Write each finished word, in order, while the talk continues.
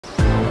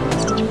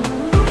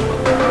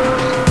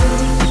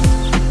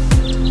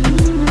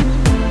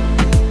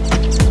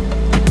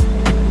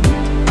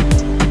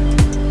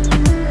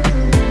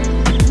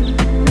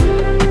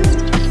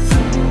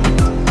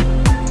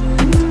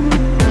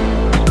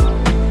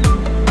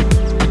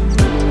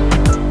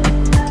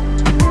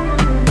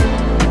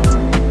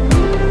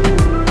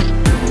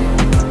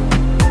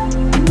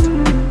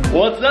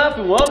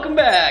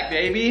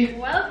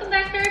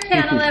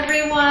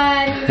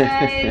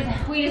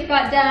guys, we just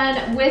got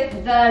done with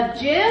the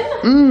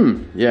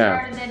gym.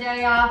 Yeah. Started the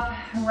day off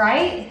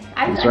right.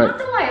 I'm not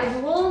gonna lie, it was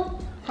a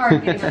little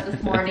hard getting up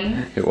this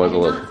morning. It was a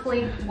little. I did not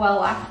sleep well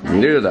last night.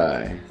 Neither did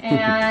I.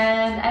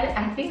 And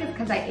I think it's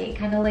because I ate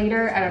kind of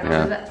later. I don't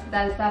know. Yeah.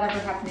 Does that ever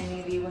happen to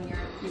any of you when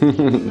you're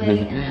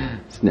late?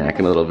 Snacking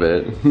a little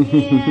bit.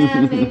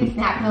 Yeah, maybe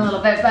snacking a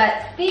little bit.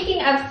 But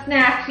speaking of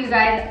snacks, you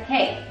guys,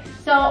 hey,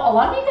 so a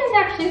lot of you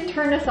guys actually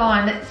turned us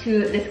on to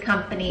this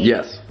company.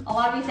 Yes. A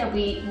lot of you said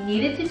we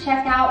needed to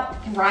check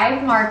out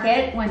Thrive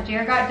Market when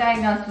Jared got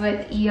diagnosed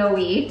with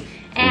EOE.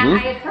 And I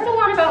had heard a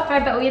lot about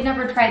Thrive, but we had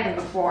never tried them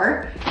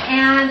before.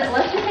 And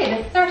let's just say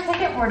this is our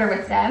second order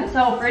with them.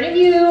 So for any of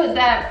you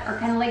that are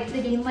kind of late to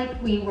the game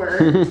like we were,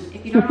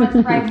 if you don't know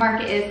what Thrive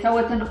Market is, so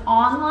it's an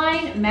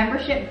online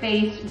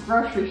membership-based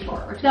grocery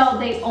store. So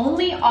they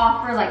only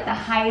offer like the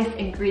highest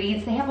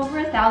ingredients. They have over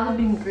 1,000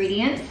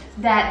 ingredients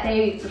that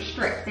they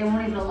restrict. They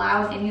won't even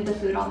allow any of the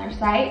food on their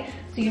site.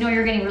 So you know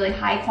you're getting really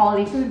high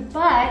quality food,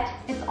 but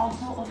it's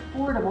also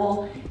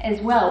affordable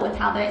as well with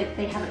how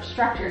they have it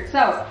structured.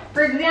 So,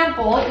 for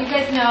example, you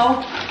guys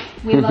know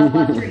we love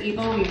Lesser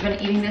Evil. We've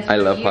been eating this for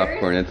years. I love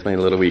popcorn, it's my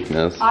little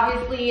weakness.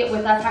 Obviously,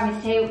 with us having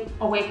to stay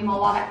away from a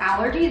lot of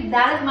allergies,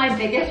 that is my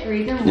biggest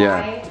reason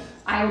why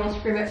I will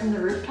scream it from the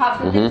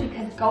rooftops with this,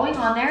 because going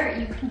on there,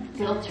 you can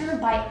filter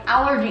by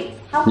allergies.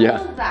 How cool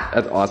is that?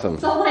 That's awesome.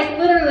 So like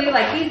literally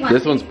like these ones.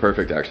 This one's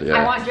perfect actually.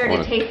 Yeah. I want Jared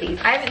to taste these.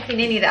 I haven't seen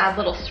any that have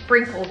little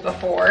sprinkles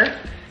before.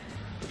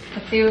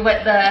 Let's see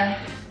what the...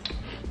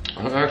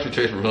 It actually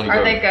tastes really good.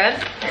 Are they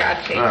good? I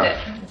gotta taste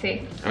it. Let's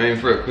see. I mean,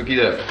 for a cookie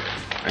that,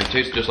 it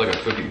tastes just like a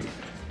cookie.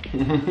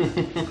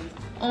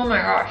 Oh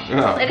my gosh.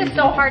 Yeah. It is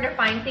so hard to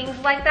find things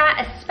like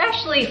that,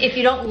 especially if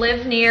you don't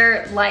live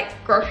near like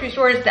grocery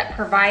stores that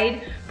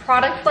provide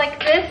products like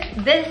this.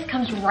 This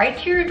comes right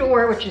to your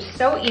door, which is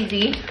so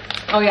easy.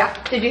 Oh yeah,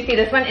 did you see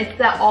this one? It's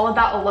the All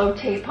About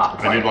Elote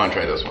popcorn. I did want to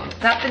try this one.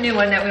 That's the new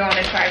one that we want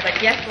to try. I was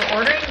like, yes, we're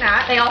ordering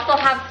that. They also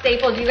have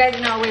staples. You guys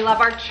know we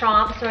love our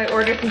chomps, so I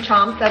ordered some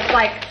chomps. That's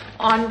like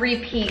on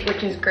repeat,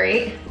 which is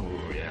great.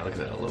 Oh yeah, look at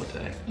that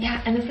Elote. Yeah,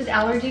 and this is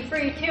allergy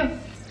free too.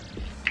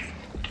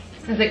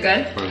 Is it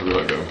good? It's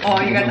really good.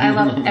 Oh, you guys, I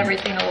love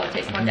everything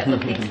Elote. Come on, Dad,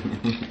 let's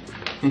see.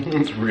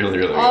 It's really,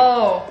 really good.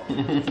 Oh,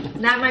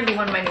 that might be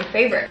one of my new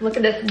favorites. Look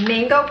at this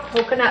mango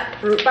coconut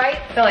fruit bites.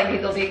 I feel like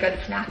these will be a good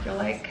snack. You're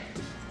like,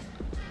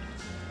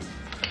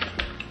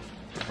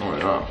 oh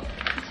yeah.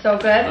 So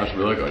good. That's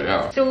really good,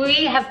 yeah. So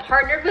we have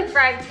partnered with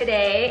Thrive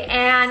today,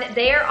 and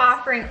they are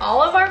offering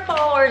all of our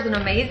followers an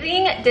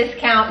amazing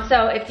discount.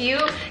 So if you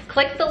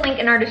click the link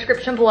in our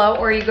description below,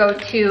 or you go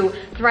to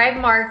Thrive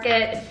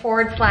Market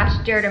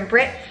 /Jared and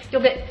Britt,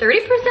 you'll get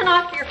 30%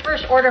 off your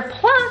first order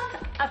plus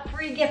a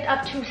free gift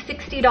up to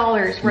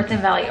 $60 worth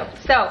in value.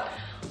 So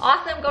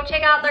awesome, go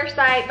check out their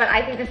site, but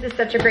I think this is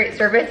such a great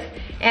service,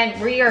 and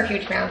we are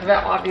huge fans of it,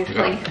 obviously.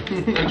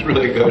 Yeah. It's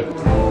really good.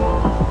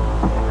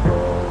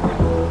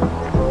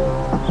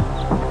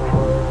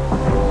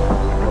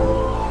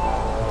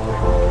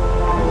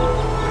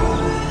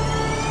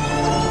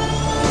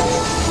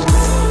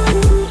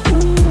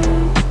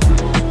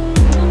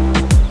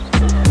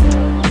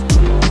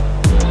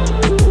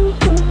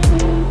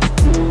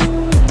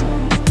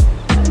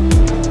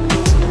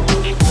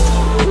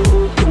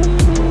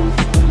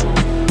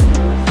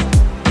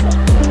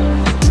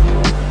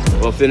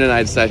 Finn and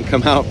I decided to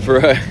come out for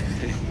a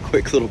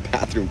quick little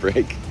bathroom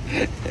break.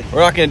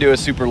 We're not gonna do a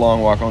super long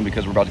walk on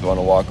because we're about to go on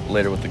a walk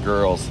later with the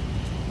girls,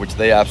 which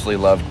they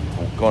absolutely love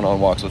going on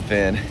walks with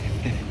Finn.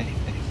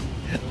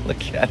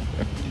 Look at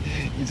him.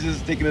 He's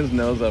just sticking his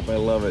nose up. I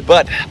love it.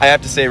 But I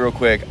have to say real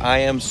quick, I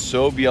am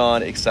so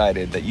beyond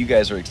excited that you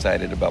guys are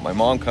excited about my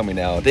mom coming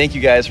out. Thank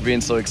you guys for being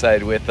so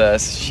excited with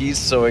us. She's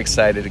so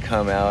excited to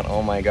come out.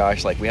 Oh my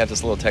gosh, like we have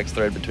this little text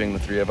thread between the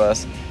three of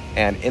us.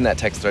 And in that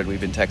text thread,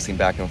 we've been texting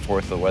back and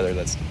forth the weather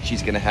that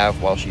she's gonna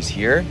have while she's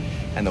here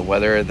and the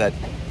weather that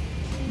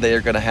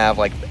they're gonna have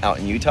like out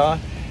in Utah.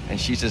 And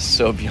she's just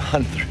so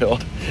beyond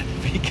thrilled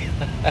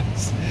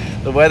because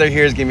the weather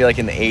here is gonna be like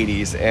in the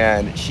 80s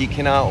and she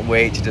cannot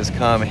wait to just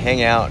come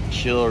hang out,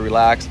 chill,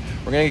 relax.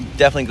 We're gonna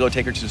definitely go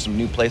take her to some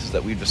new places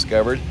that we've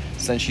discovered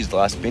since she's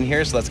last been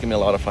here, so that's gonna be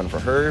a lot of fun for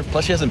her.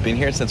 Plus she hasn't been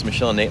here since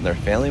Michelle and Nate and their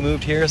family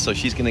moved here, so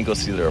she's gonna go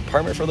see their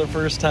apartment for the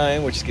first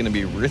time, which is gonna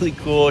be really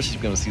cool. She's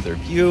gonna see their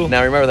view.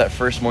 Now remember that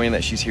first morning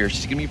that she's here,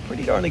 she's gonna be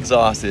pretty darn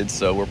exhausted,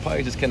 so we're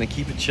probably just gonna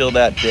keep it chill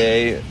that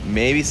day,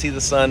 maybe see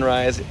the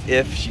sunrise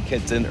if she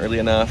gets in early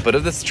enough. But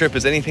if this trip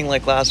is anything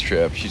like last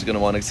trip, she's gonna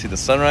wanna see the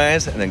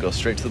sunrise and then go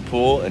straight to the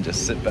pool and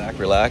just sit back,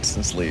 relax,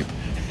 and sleep.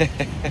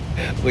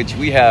 Which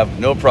we have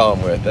no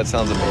problem with. That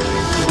sounds amazing.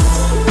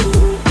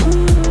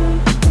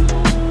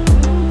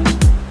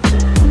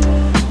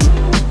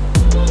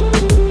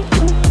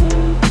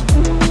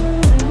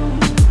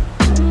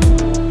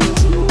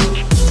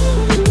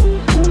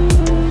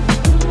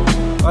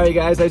 Alright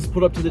guys, I just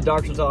pulled up to the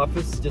doctor's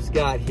office, just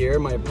got here.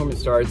 My appointment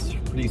starts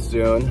pretty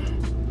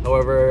soon.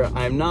 However,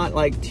 I'm not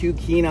like too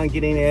keen on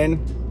getting in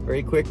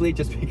very quickly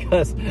just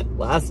because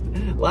last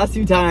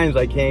few times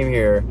I came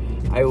here,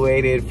 I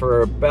waited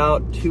for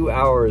about 2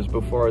 hours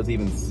before I was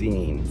even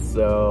seen.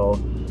 So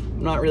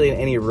I'm not really in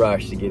any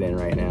rush to get in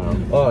right now.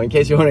 Oh, in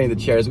case you're wondering, the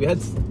chairs, we had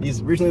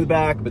these originally in the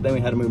back, but then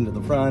we had to move them to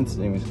the front.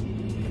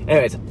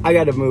 Anyways, I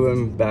got to move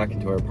them back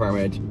into our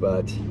apartment.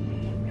 But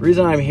the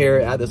reason I'm here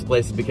at this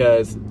place is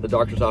because the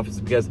doctor's office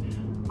is because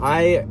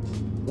I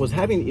was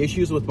having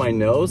issues with my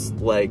nose,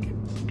 like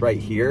right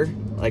here.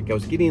 Like I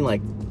was getting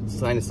like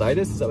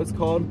sinusitis, is that what it's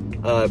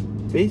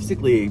called?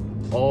 Basically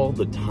all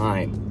the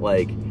time.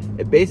 Like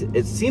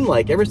it seemed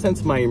like ever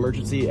since my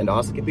emergency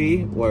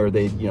endoscopy, where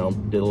they, you know,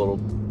 did a little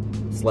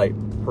slight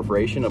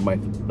perforation of my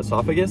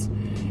esophagus,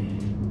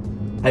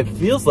 it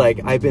feels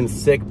like I've been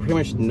sick pretty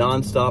much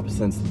nonstop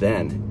since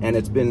then. And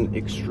it's been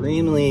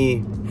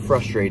extremely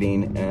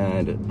frustrating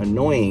and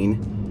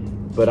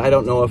annoying, but I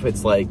don't know if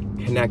it's like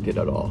connected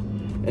at all.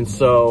 And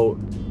so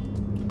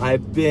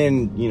I've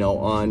been, you know,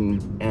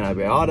 on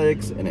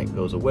antibiotics, and it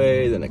goes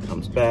away, then it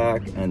comes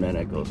back, and then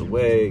it goes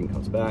away and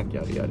comes back,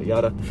 yada, yada,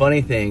 yada.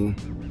 Funny thing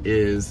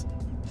is,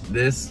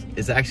 this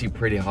is actually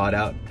pretty hot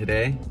out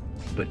today,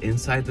 but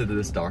inside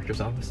this doctor's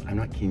office, I'm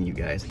not kidding you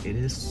guys, it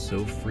is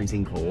so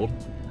freezing cold.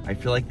 I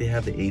feel like they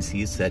have the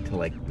AC set to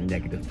like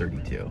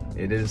 -32.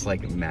 It is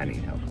like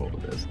maddening how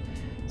cold it is.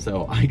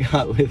 So I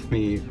got with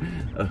me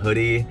a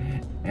hoodie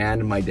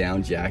and my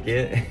down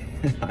jacket.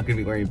 I'm gonna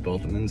be wearing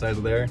both of them inside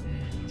of there,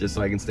 just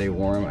so I can stay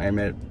warm, I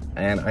admit.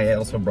 And I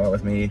also brought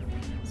with me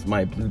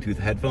my Bluetooth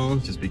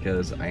headphones, just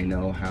because I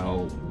know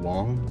how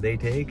long they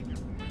take.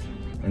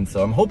 And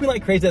so I'm hoping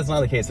like crazy that's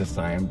not the case this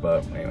time,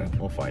 but anyway,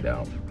 we'll find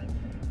out.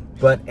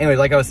 But anyway,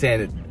 like I was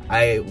saying,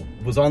 I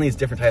was on these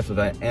different types of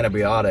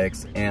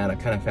antibiotics, and I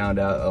kind of found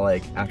out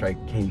like after I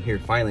came here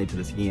finally to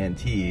this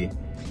ENT, you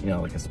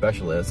know, like a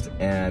specialist,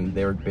 and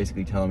they were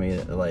basically telling me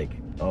that, like,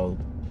 oh,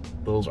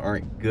 those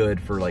aren't good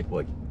for like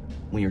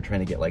when you're trying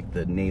to get like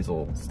the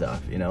nasal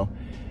stuff, you know?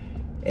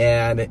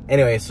 And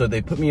anyway, so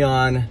they put me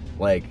on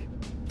like,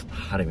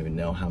 I don't even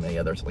know how many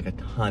others, like a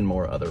ton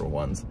more other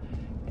ones.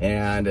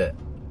 And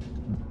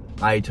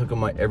I took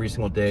them every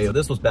single day.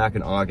 This was back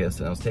in August,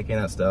 and I was taking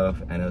that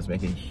stuff, and it was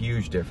making a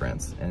huge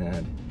difference.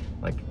 And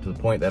like to the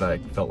point that I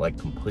felt like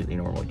completely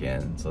normal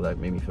again. So that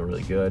made me feel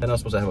really good. And I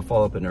was supposed to have a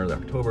follow-up in early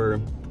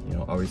October. You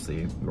know,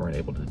 obviously we weren't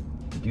able to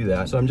do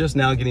that. So I'm just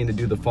now getting to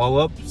do the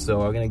follow-up.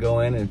 So I'm gonna go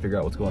in and figure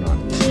out what's going on.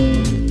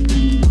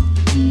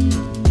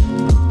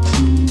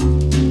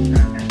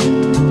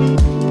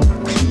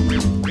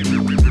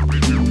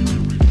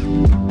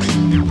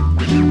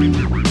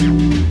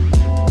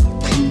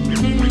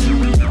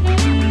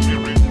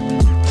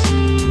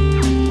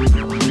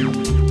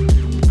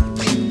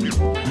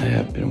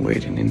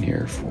 Waiting in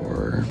here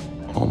for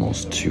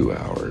almost 2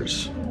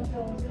 hours.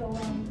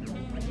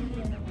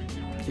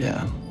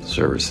 Yeah,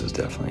 service is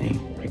definitely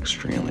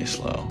extremely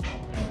slow.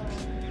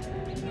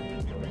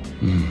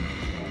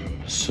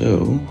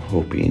 So,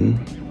 hoping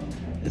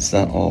it's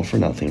not all for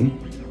nothing.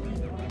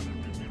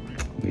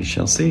 We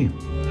shall see.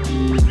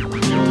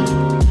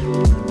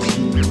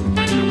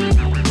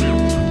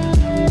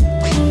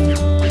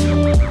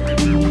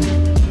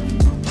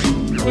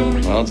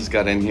 Well, just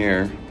got in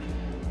here.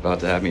 About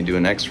to have me do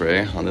an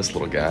x-ray on this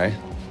little guy.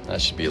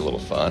 That should be a little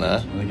fun,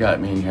 huh? They got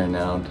me in here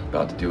now,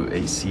 about to do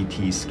a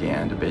CT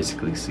scan to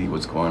basically see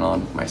what's going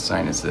on with my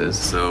sinuses.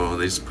 So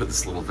they just put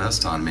this little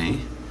vest on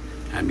me,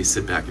 had me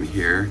sit back in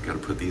here, got to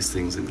put these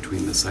things in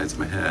between the sides of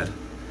my head.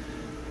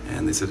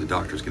 And they said the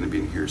doctor's gonna be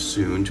in here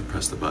soon to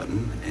press the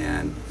button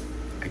and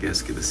I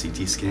guess get the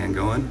CT scan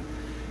going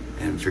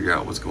and figure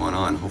out what's going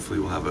on. Hopefully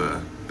we'll have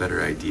a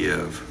better idea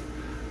of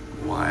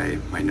why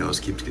my nose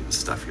keeps getting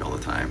stuffy all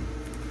the time.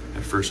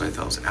 At first I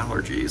thought it was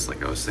allergies,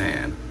 like I was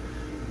saying,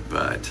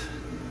 but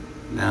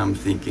now I'm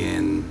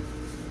thinking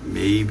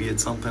maybe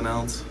it's something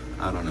else.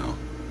 I don't know.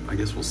 I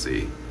guess we'll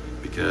see,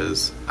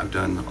 because I've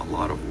done a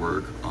lot of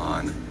work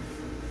on,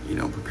 you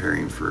know,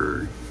 preparing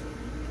for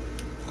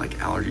like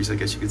allergies, I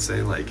guess you could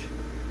say. Like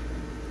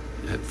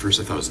at first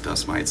I thought it was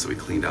dust mites, so we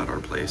cleaned out our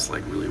place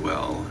like really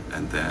well,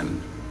 and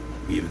then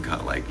we even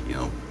got like, you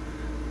know,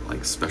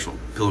 like special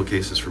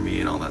pillowcases for me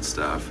and all that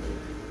stuff.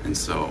 And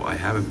so I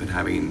haven't been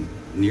having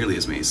nearly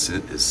as many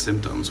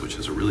symptoms, which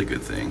is a really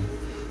good thing.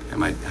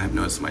 And I've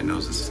noticed my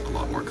nose is a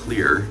lot more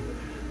clear,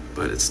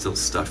 but it's still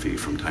stuffy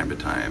from time to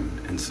time.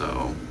 And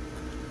so,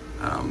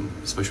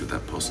 especially with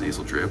that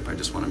postnasal drip, I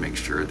just want to make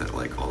sure that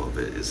like all of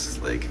it is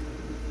like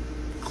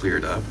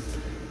cleared up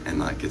and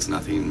like it's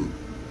nothing,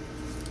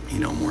 you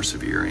know, more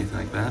severe or anything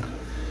like that.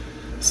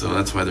 So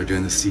that's why they're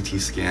doing the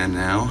CT scan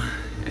now.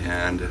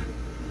 And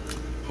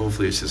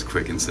hopefully it's just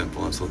quick and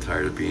simple. I'm so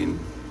tired of being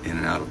in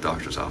and out of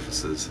doctor's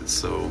offices. It's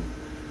so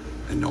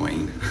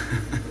annoying.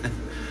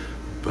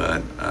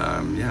 But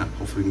yeah,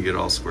 hopefully we can get it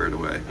all squared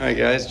away. All right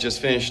guys, just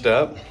finished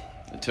up.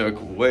 It took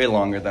way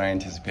longer than I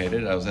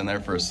anticipated. I was in there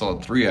for a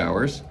solid 3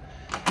 hours.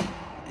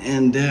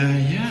 And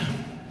yeah,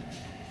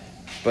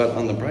 but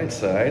on the bright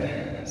side,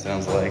 it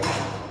sounds like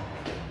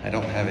I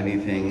don't have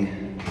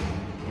anything,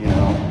 you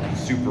know,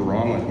 super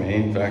wrong with me.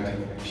 In fact,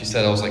 she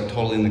said I was like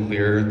totally in the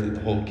clear. The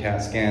whole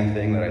CAT scan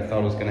thing that I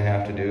thought I was gonna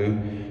have to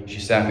do, she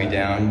sat me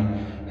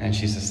down And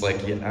she's just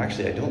like, yeah,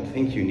 actually, I don't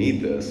think you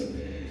need this.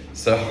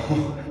 So,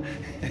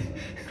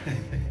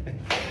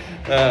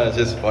 it's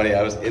just funny.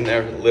 I was in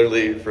there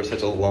literally for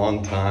such a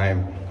long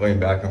time, going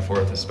back and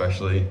forth,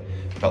 especially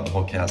about the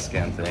whole CAT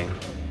scan thing.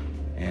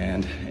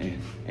 And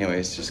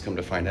anyways, just come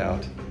to find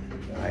out,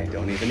 I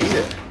don't even need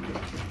it.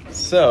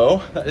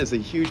 So that is a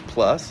huge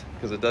plus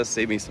because it does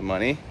save me some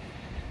money.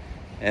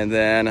 And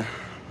then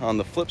on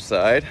the flip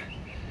side,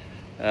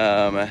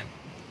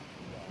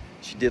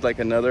 she did like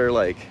another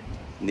like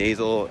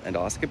nasal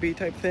endoscopy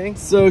type thing.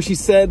 So she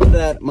said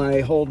that my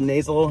whole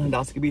nasal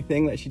endoscopy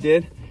thing that she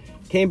did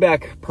came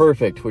back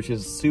perfect, which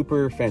is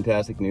super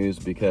fantastic news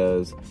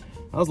because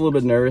I was a little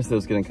bit nervous that it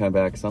was gonna come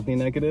back something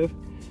negative.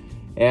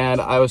 And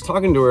I was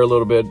talking to her a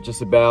little bit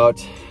just about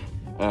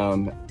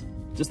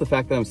just the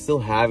fact that I'm still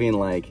having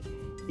like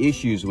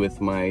issues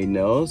with my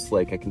nose.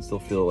 Like I can still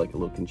feel like a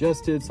little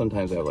congested.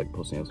 Sometimes I have like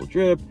postnasal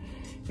drip,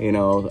 you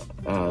know,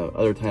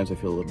 other times I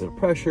feel a little bit of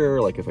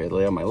pressure. Like if I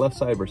lay on my left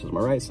side versus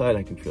my right side,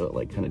 I can feel it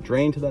like kind of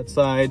drain to that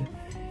side.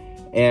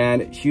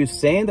 And she was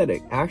saying that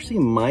it actually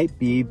might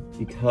be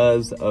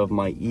because of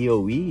my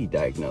EOE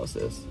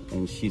diagnosis.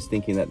 And she's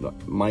thinking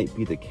that might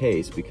be the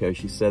case because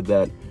she said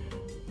that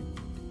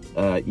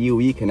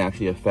EOE can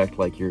actually affect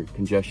like your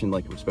congestion,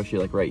 like especially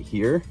like right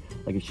here.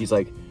 Like if she's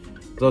like,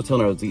 because I was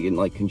telling her I was getting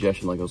like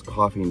congestion, like I was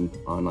coughing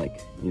on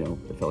like, you know,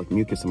 it felt like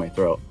mucus in my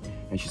throat.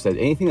 And she said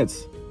anything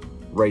that's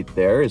right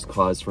there is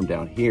caused from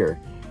down here.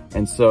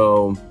 And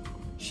so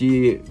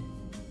she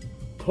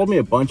told me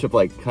a bunch of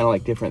like kind of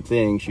like different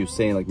things. She was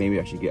saying like maybe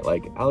I should get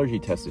like allergy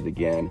tested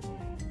again,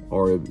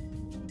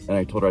 and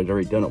I told her I'd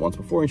already done it once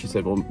before, and she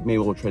said, well, maybe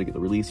we'll try to get the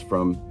release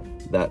from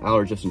that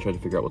allergist and try to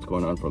figure out what's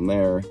going on from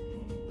there.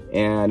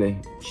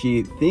 And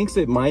she thinks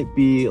it might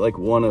be like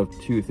one of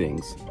two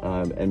things,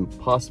 and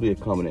possibly a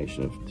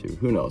combination of two.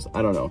 Who knows?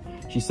 I don't know.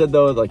 She said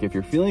though, like if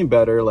you're feeling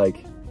better,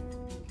 like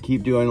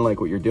keep doing like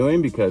what you're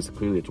doing because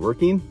clearly it's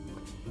working.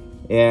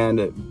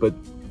 But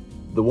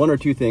the one or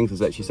two things is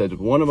that she said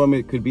one of them,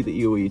 it could be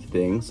the EOE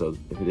thing. So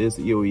if it is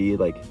the EOE,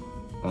 like,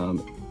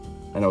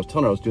 and I was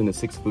telling her I was doing the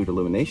 6-food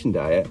elimination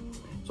diet.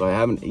 So I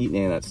haven't eaten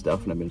any of that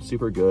stuff and I've been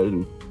super good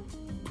and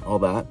all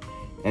that.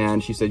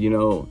 And she said, you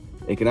know,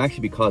 it can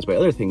actually be caused by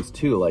other things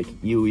too. Like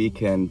EOE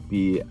can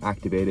be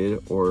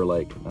activated or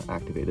like, not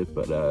activated,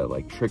 but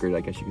like triggered, I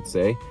guess you could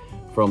say,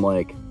 from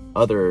like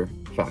other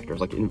factors,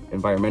 like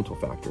environmental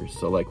factors.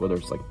 So like whether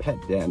it's like pet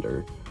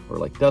dander or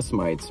like dust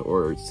mites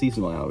or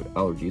seasonal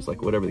allergies,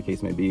 like whatever the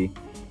case may be,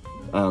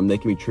 they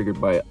can be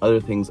triggered by other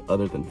things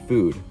other than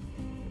food.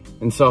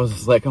 And so I was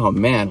just like, oh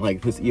man,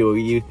 like this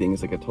EOE thing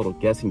is like a total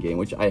guessing game,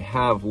 which I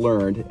have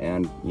learned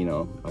and, you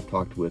know, I've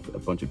talked with a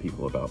bunch of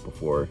people about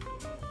before.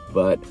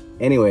 But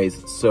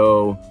anyways,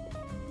 so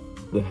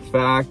the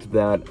fact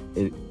that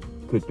it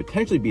could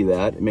potentially be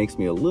that, it makes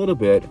me a little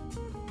bit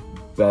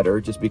better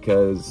just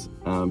because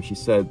she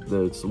said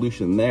the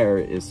solution there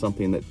is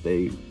something that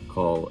they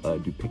call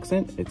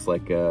Dupixent. It's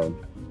like a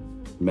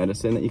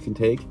medicine that you can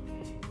take,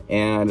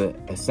 and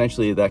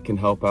essentially that can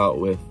help out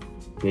with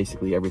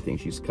basically everything.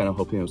 She's kind of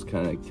hoping it was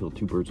kind of kill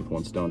two birds with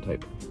one stone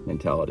type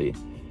mentality.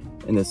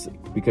 And this,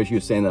 because she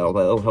was saying that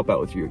that'll help out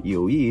with your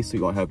EOE, so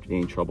you won't have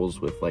any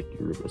troubles with like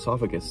your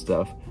esophagus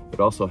stuff, but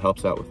also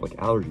helps out with like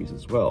allergies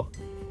as well,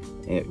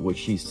 which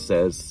she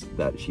says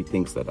that she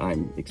thinks that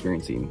I'm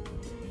experiencing.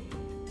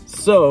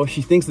 So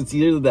she thinks it's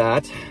either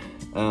that,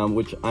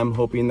 which I'm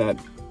hoping that,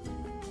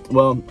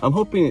 well, I'm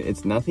hoping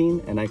it's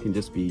nothing and I can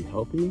just be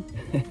healthy.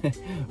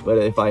 But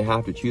if I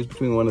have to choose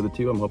between one of the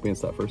two, I'm hoping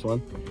it's that first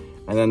one.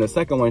 And then the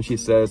second one, she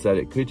says that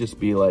it could just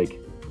be like,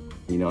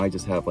 you know, I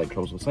just have like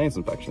troubles with sinus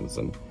infections,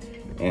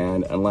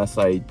 and unless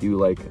I do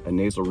like a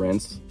nasal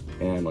rinse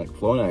and like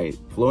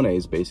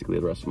Flonase basically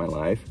the rest of my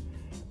life,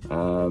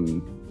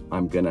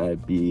 I'm gonna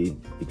be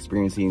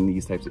experiencing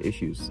these types of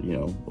issues, you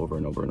know, over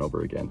and over and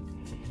over again.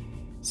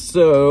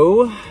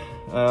 So,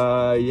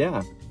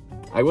 yeah,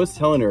 I was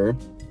telling her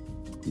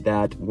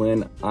that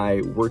when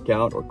I work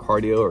out or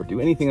cardio or do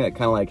anything that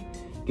kind of like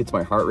gets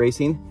my heart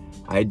racing,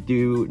 I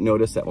do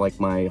notice that like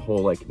my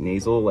whole like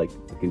nasal, like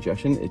the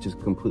congestion, it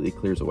just completely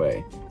clears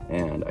away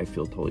and I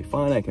feel totally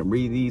fine. I can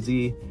breathe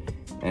easy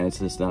and it's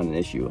just not an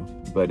issue.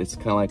 But it's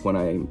kind of like when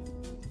I'm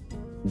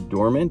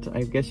dormant,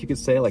 I guess you could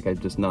say, like I'm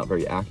just not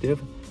very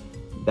active,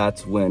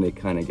 that's when it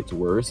kind of gets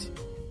worse.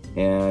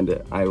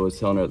 And I was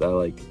telling her that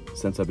like,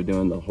 since I've been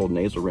doing the whole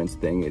nasal rinse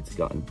thing, it's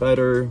gotten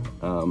better.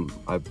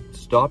 I've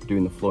stopped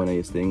doing the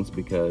Flonase things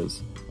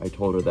because I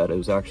told her that it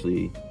was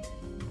actually,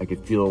 I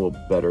could feel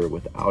better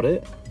without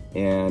it.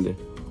 And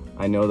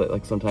I know that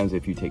like sometimes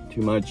if you take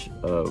too much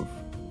of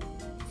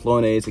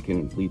Flonase, it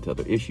can lead to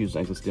other issues.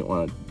 And I just didn't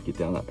want to get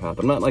down that path.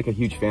 I'm not like a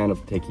huge fan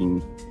of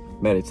taking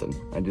medicine.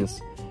 I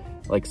just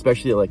like,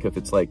 especially like if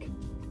it's like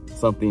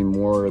something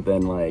more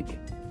than like,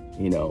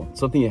 you know,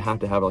 something you have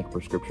to have like a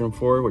prescription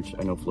for, which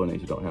I know Flonase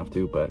you don't have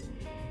to, but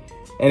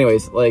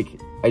anyways, like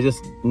I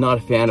just not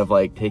a fan of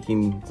like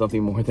taking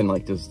something more than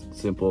like just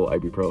simple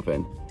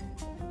ibuprofen,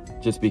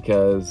 just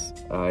because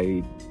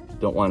I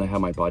don't want to have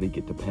my body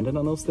get dependent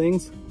on those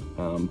things.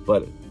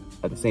 But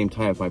at the same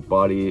time, if my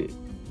body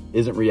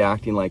isn't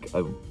reacting like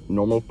a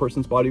normal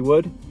person's body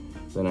would,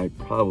 then I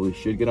probably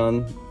should get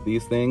on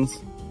these things.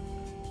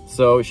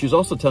 So she was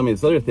also telling me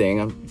this other thing.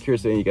 I'm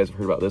curious if any of you guys have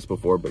heard about this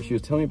before, but she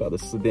was telling me about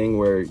this thing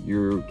where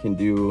you can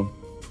do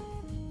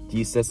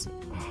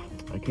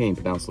I can't even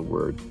pronounce the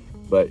word,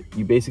 but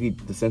you basically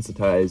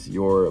desensitize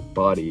your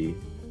body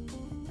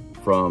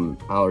from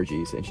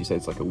allergies. And she said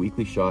it's like a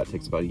weekly shot,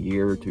 takes about a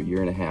year to a year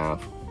and a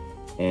half.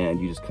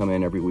 And you just come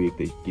in every week,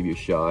 they give you a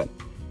shot.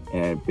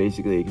 And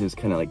basically it just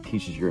kind of like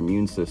teaches your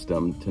immune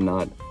system to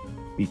not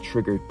be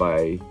triggered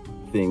by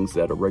things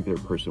that a regular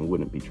person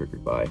wouldn't be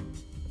triggered by.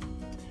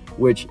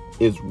 Which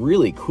is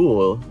really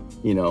cool,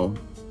 you know,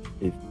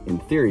 if in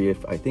theory,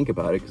 if I think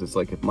about it, because it's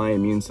like if my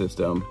immune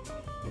system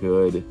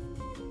could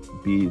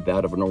be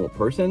that of a normal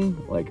person,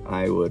 like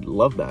I would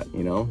love that,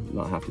 you know,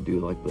 not have to do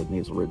like the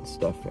nasal rinse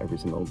stuff every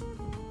single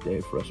day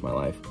for the rest of my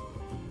life.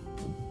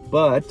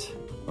 But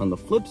on the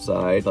flip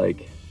side,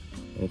 like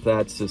if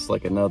that's just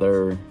like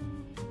another,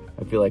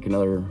 I feel like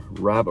another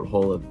rabbit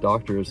hole of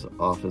doctors'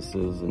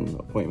 offices and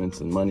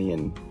appointments and money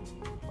and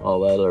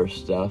all that other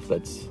stuff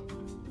that's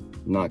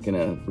not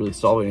gonna really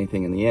solve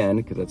anything in the end,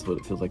 because that's what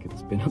it feels like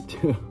it's been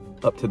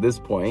up to this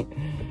point.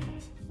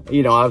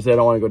 You know, obviously I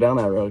don't want to go down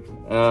that road.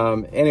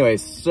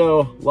 Anyways,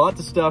 so lots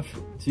of stuff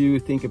to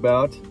think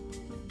about,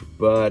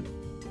 but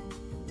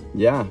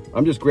yeah,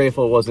 I'm just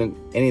grateful it wasn't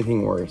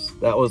anything worse.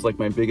 That was like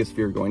my biggest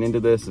fear going into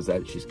this, is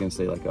that she's gonna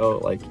say like, oh,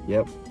 like,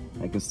 yep,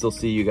 I can still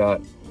see you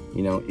got,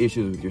 you know,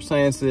 issues with your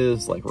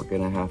sinuses, like we're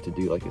gonna have to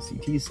do like a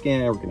CT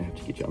scan, we're gonna have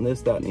to get you on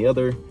this, that, and the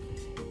other.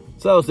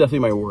 So that was definitely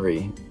my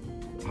worry.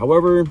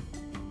 However,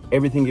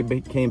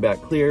 everything came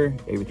back clear,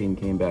 everything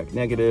came back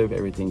negative,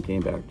 everything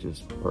came back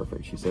just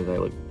perfect. She says I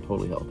look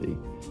totally healthy.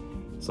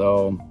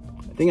 So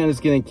I think I'm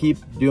just gonna keep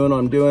doing what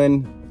I'm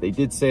doing. They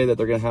did say that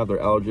they're gonna have their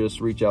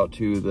allergist reach out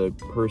to the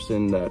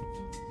person that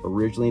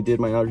originally did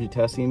my allergy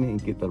testing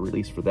and get the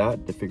release for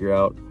that to figure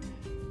out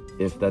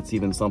if that's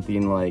even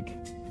something like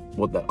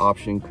what that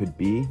option could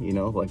be, you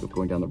know, like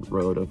going down the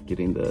road of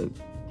getting the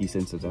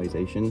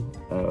desensitization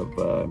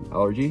of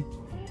allergy.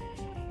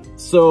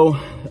 So,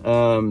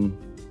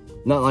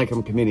 not like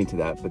I'm committing to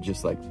that, but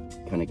just like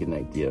kind of get an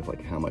idea of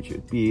like how much it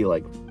would be,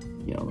 like,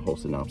 you know, the whole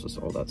synopsis,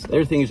 all that stuff. The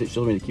other thing is that she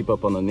told me to keep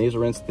up on the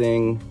nasal rinse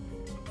thing,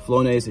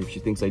 Flonase if she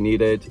thinks I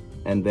need it.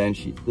 And then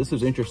this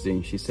was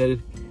interesting, she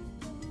said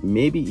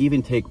maybe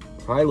even take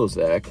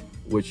Prilosec,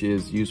 which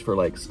is used for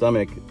like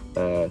stomach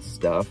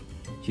stuff.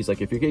 She's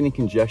like, if you're getting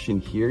congestion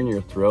here in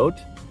your throat,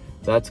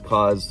 that's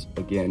caused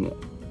again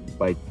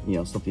by, you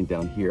know, something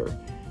down here.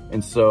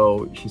 And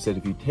so she said,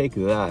 if you take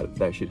that,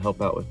 that should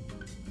help out with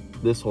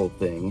this whole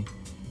thing.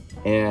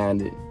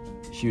 And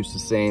she was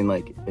just saying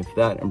like, if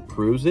that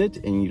improves it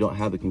and you don't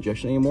have the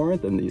congestion anymore,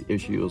 then the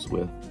issue is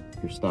with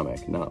your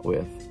stomach, not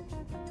with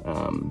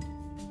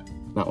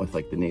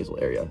like the nasal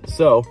area.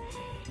 So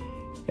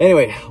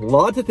anyway, a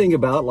lot to think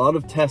about, a lot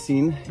of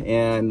testing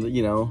and,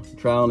 you know,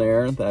 trial and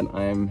error that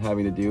I'm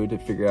having to do to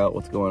figure out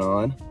what's going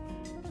on.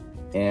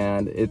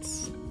 And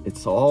it's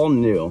all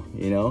new,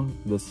 you know.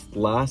 This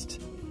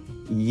last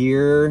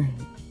year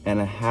and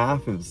a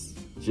half has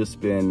just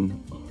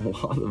been a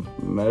lot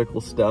of medical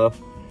stuff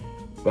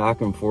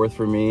back and forth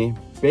for me.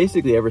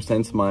 Basically ever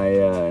since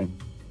my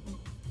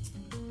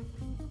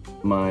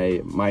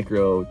my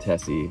micro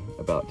tessie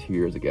about 2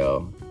 years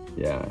ago.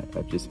 Yeah,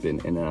 I've just been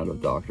in and out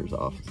of doctor's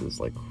offices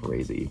like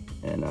crazy,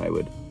 and I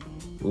would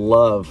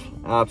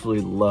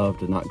absolutely love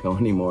to not go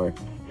anymore.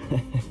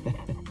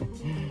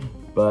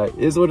 But it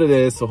is what it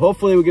is. So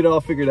hopefully we get it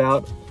all figured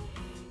out.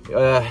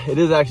 It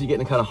is actually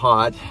getting kind of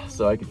hot,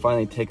 so I can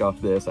finally take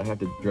off this. I have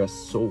to dress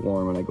so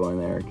warm when I go in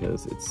there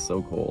because it's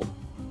so cold.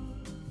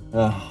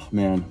 Oh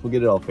man, we'll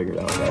get it all figured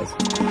out, guys.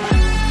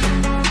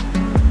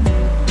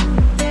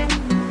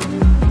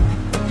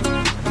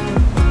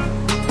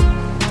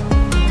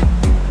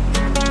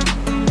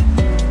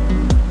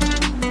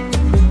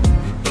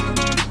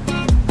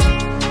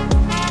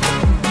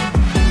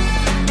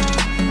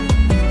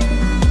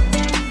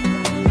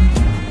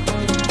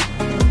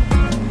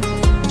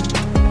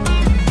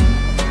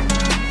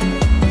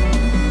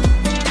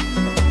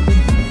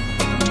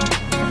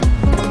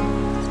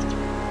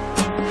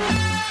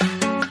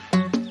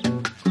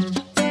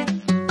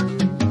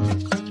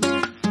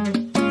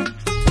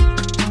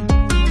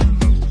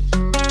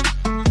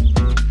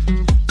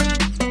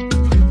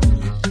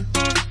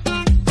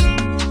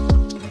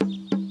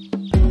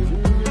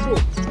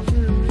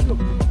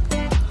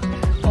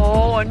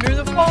 Under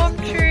the palm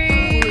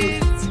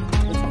trees.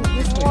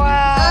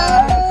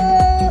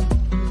 Wow.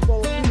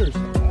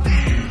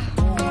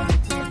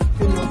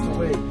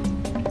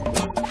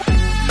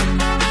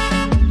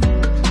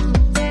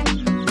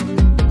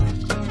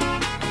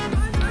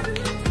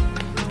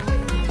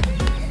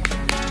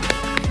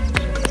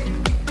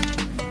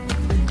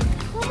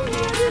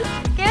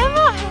 Come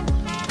on.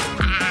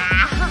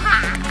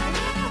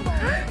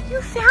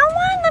 You found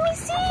one? Let me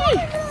see.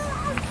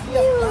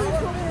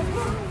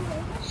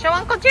 Show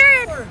Uncle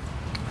Jared.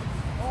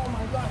 Oh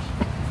my gosh.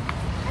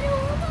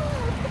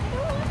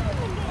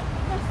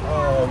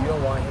 Oh, you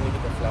don't want him to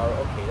get the flower?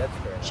 Okay, that's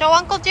fair. Show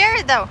Uncle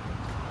Jared though.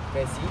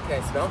 Can I see? Can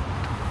I smell?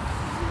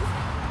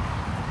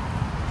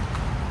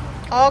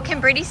 Oh, can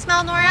Brittany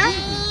smell, Nora?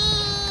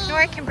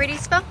 Nora, can Brittany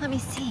smell? Let me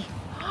see.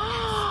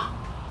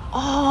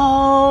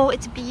 Oh,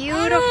 it's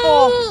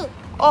beautiful.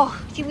 Oh,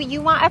 do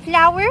you want a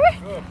flower?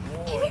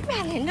 Come here,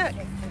 Madeline, look.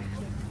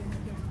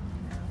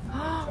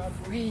 Oh,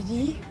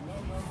 Brittany.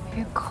 Here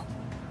you go.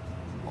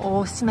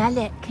 Oh, smell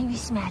it. Can you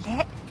smell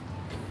it?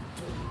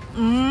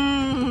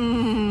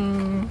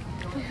 Mmm.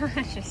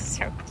 She's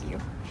so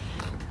cute.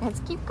 Let's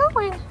keep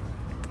going.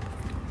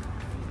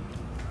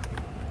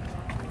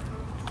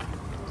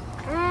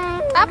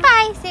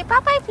 Bye-bye. Say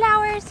bye-bye,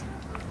 flowers.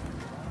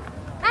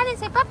 Madeline,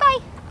 say bye-bye.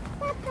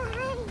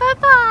 Bye-bye.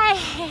 Bye-bye.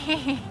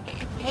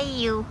 Hey,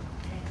 you.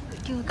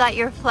 You got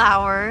your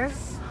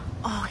flowers.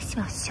 Oh, it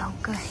smells so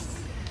good.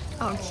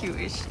 How cute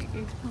is she?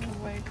 Oh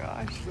my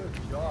gosh.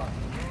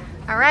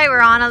 All right,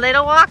 we're on a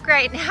little walk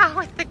right now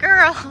with the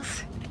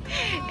girls.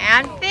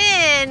 And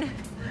Finn.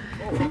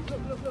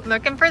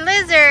 Looking for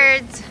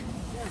lizards.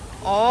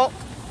 Oh,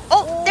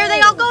 there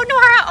they all go,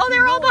 Nora. Oh,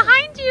 they're all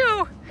behind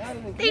you.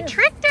 They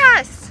tricked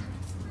us.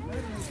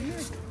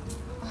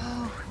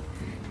 Oh,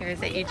 here's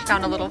they each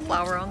found a little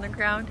flower on the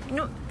ground.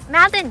 No,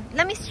 Madeline,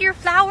 let me see your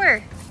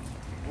flower.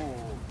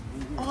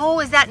 Oh,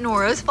 is that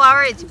Nora's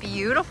flower? It's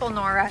beautiful,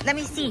 Nora. Let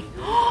me see.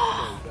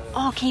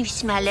 Oh, can you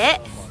smell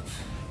it?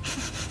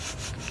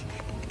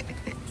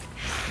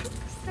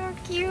 So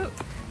cute.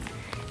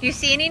 Do you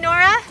see any,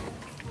 Nora?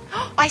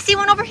 Oh, I see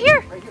one over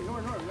here. Right here,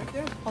 Nora, right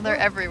there. Well, they're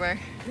everywhere.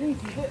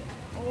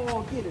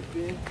 Oh, get it,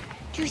 Ben.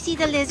 Do you see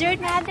the lizard,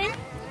 Madeline?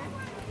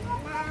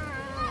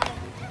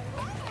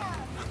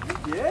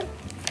 You did?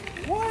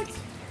 What?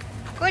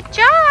 Good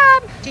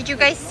job. Did you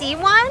guys see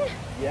one?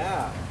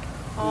 Yeah.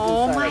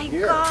 Oh my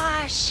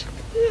gosh.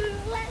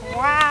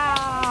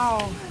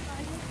 Wow.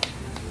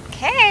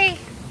 Okay.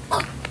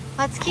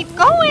 Let's keep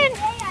going.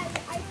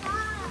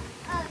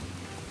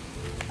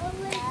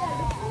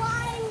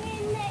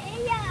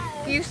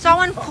 You saw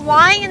one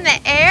flying in the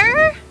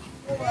air?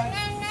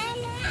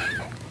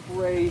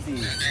 Crazy.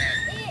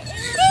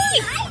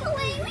 See?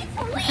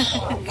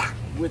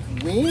 With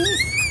wings?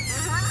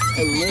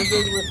 A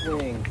lizard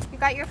with wings. You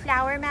got your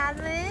flower,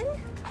 Madeline?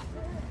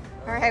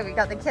 All right, we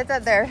got the kids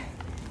up there.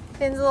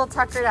 Finn's a little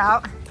tuckered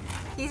out.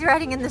 He's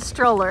riding in the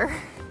stroller.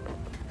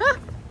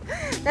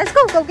 Let's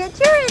go get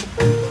Jared.